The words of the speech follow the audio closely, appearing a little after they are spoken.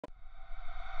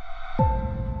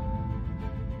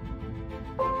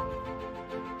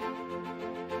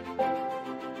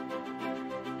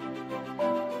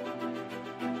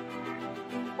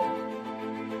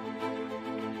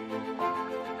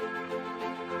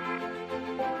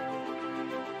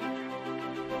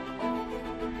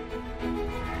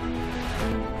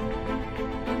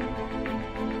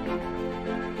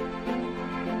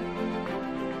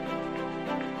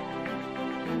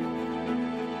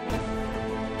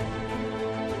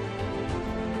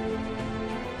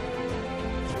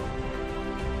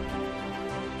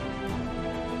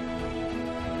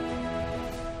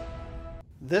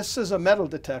This is a metal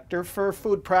detector for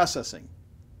food processing.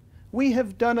 We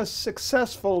have done a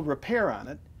successful repair on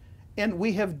it, and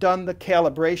we have done the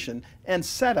calibration and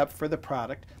setup for the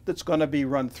product that's going to be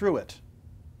run through it.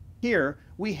 Here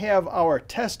we have our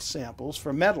test samples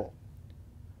for metal.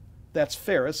 That's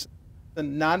ferrous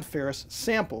and non-ferrous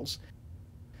samples.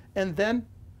 And then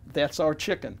that's our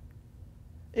chicken.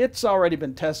 It's already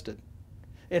been tested.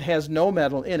 It has no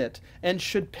metal in it and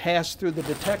should pass through the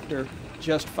detector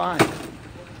just fine.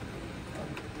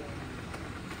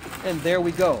 And there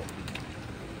we go.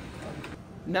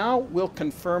 Now we'll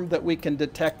confirm that we can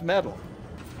detect metal.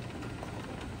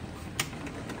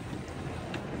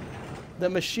 The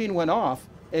machine went off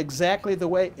exactly the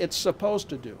way it's supposed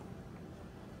to do.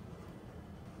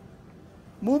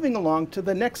 Moving along to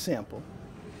the next sample.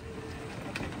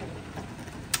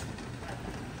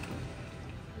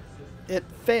 It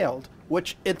failed,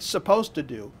 which it's supposed to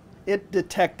do. It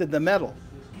detected the metal.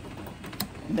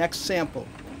 Next sample.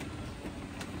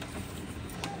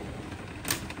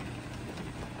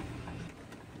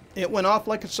 It went off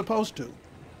like it's supposed to.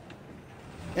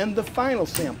 And the final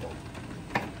sample.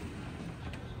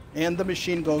 And the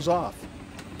machine goes off.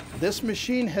 This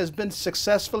machine has been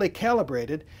successfully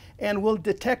calibrated and will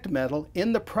detect metal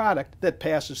in the product that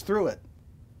passes through it.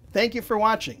 Thank you for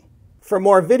watching. For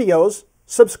more videos,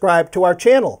 subscribe to our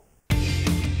channel.